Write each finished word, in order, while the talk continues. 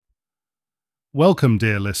Welcome,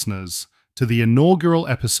 dear listeners, to the inaugural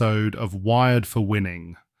episode of Wired for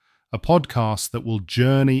Winning, a podcast that will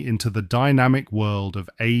journey into the dynamic world of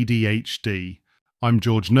ADHD. I'm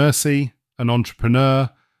George Nursey, an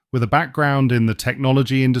entrepreneur with a background in the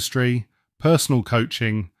technology industry, personal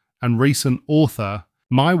coaching, and recent author.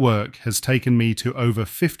 My work has taken me to over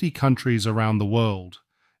 50 countries around the world,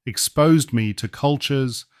 exposed me to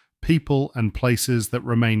cultures, people, and places that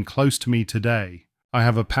remain close to me today. I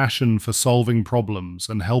have a passion for solving problems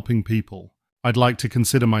and helping people. I'd like to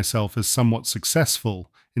consider myself as somewhat successful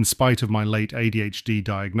in spite of my late ADHD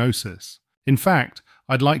diagnosis. In fact,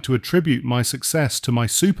 I'd like to attribute my success to my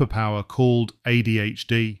superpower called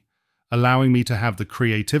ADHD, allowing me to have the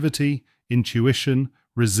creativity, intuition,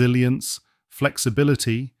 resilience,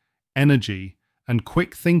 flexibility, energy, and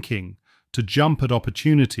quick thinking to jump at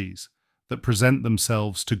opportunities that present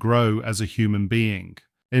themselves to grow as a human being.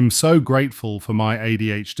 I'm so grateful for my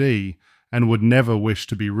ADHD and would never wish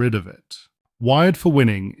to be rid of it. Wired for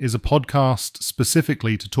Winning is a podcast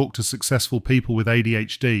specifically to talk to successful people with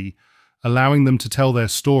ADHD, allowing them to tell their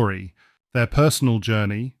story, their personal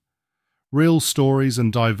journey, real stories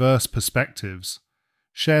and diverse perspectives,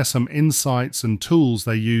 share some insights and tools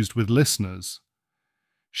they used with listeners,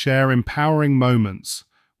 share empowering moments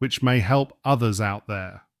which may help others out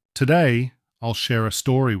there. Today, I'll share a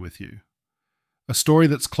story with you. A story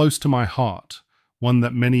that's close to my heart, one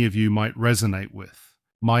that many of you might resonate with.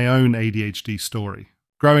 My own ADHD story.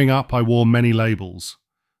 Growing up, I wore many labels.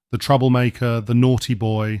 The troublemaker, the naughty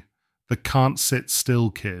boy, the can't sit still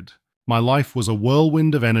kid. My life was a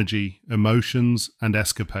whirlwind of energy, emotions, and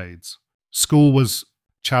escapades. School was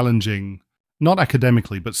challenging, not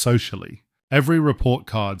academically, but socially. Every report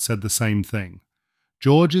card said the same thing.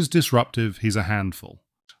 George is disruptive, he's a handful.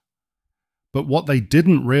 But what they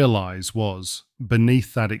didn't realize was,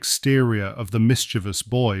 beneath that exterior of the mischievous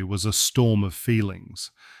boy was a storm of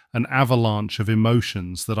feelings, an avalanche of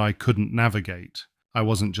emotions that I couldn't navigate. I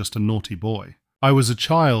wasn't just a naughty boy. I was a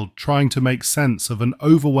child trying to make sense of an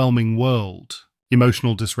overwhelming world.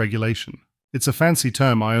 Emotional dysregulation. It's a fancy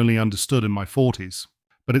term I only understood in my 40s,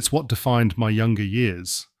 but it's what defined my younger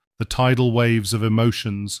years. The tidal waves of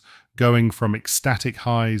emotions, going from ecstatic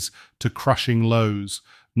highs to crushing lows,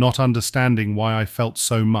 not understanding why I felt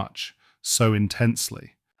so much, so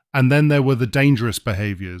intensely. And then there were the dangerous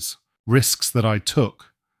behaviors, risks that I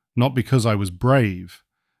took, not because I was brave,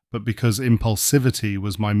 but because impulsivity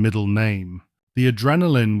was my middle name. The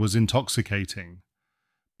adrenaline was intoxicating,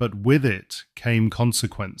 but with it came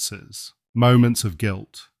consequences, moments of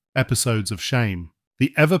guilt, episodes of shame,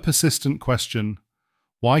 the ever-persistent question,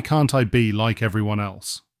 why can't I be like everyone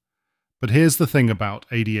else? But here's the thing about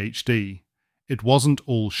ADHD. It wasn't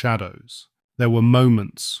all shadows. There were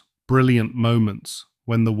moments, brilliant moments,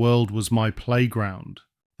 when the world was my playground.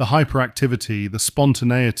 The hyperactivity, the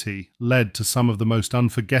spontaneity led to some of the most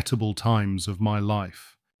unforgettable times of my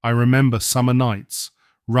life. I remember summer nights,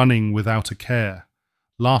 running without a care,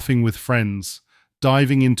 laughing with friends,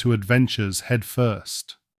 diving into adventures head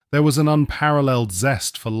first. There was an unparalleled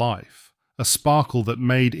zest for life, a sparkle that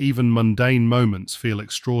made even mundane moments feel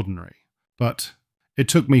extraordinary. But it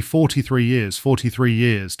took me 43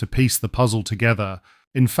 years to piece the puzzle together.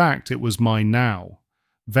 In fact, it was my now,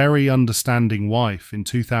 very understanding wife in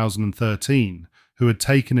 2013 who had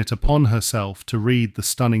taken it upon herself to read the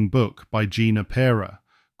stunning book by Gina Pera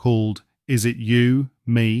called Is It You,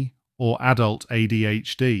 Me, or Adult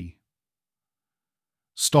ADHD?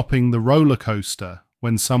 Stopping the roller coaster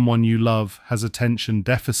when someone you love has attention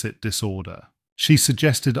deficit disorder. She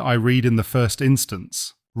suggested I read in the first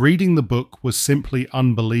instance. Reading the book was simply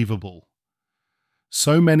unbelievable.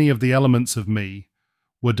 So many of the elements of me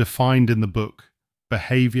were defined in the book: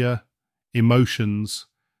 behavior, emotions,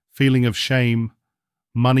 feeling of shame,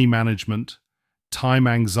 money management, time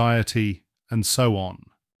anxiety, and so on.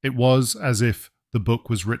 It was as if the book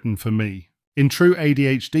was written for me. In true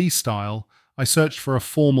ADHD style, I searched for a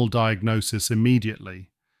formal diagnosis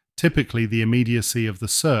immediately. Typically, the immediacy of the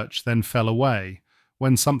search then fell away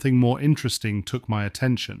when something more interesting took my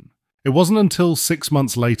attention. It wasn't until 6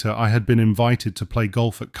 months later I had been invited to play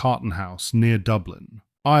golf at Carton House near Dublin,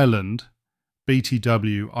 Ireland.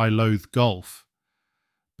 BTW, I loathe golf.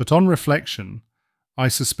 But on reflection, I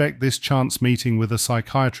suspect this chance meeting with a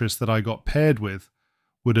psychiatrist that I got paired with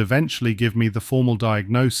would eventually give me the formal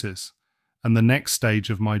diagnosis and the next stage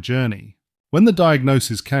of my journey. When the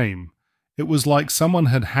diagnosis came, it was like someone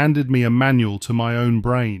had handed me a manual to my own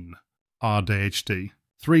brain. ADHD.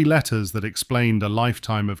 3 letters that explained a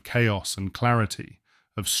lifetime of chaos and clarity,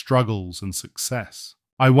 of struggles and success.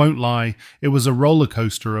 I won't lie, it was a roller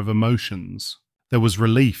coaster of emotions. There was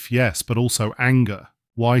relief, yes, but also anger.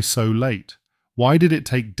 Why so late? Why did it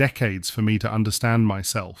take decades for me to understand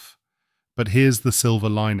myself? But here's the silver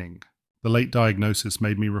lining. The late diagnosis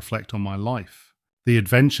made me reflect on my life. The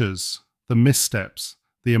adventures, the missteps,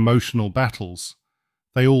 the emotional battles,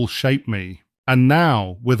 they all shape me. And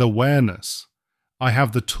now, with awareness, I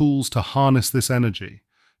have the tools to harness this energy,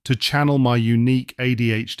 to channel my unique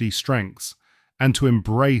ADHD strengths, and to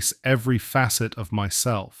embrace every facet of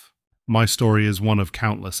myself. My story is one of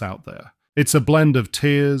countless out there. It's a blend of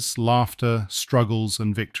tears, laughter, struggles,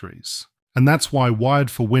 and victories. And that's why Wired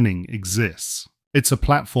for Winning exists. It's a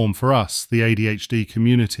platform for us, the ADHD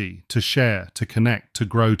community, to share, to connect, to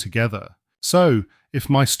grow together. So, if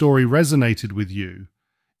my story resonated with you,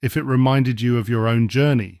 if it reminded you of your own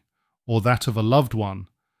journey, or that of a loved one,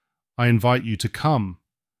 I invite you to come,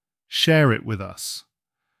 share it with us.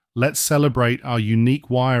 Let's celebrate our unique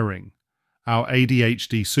wiring, our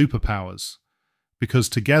ADHD superpowers, because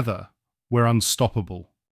together we're unstoppable.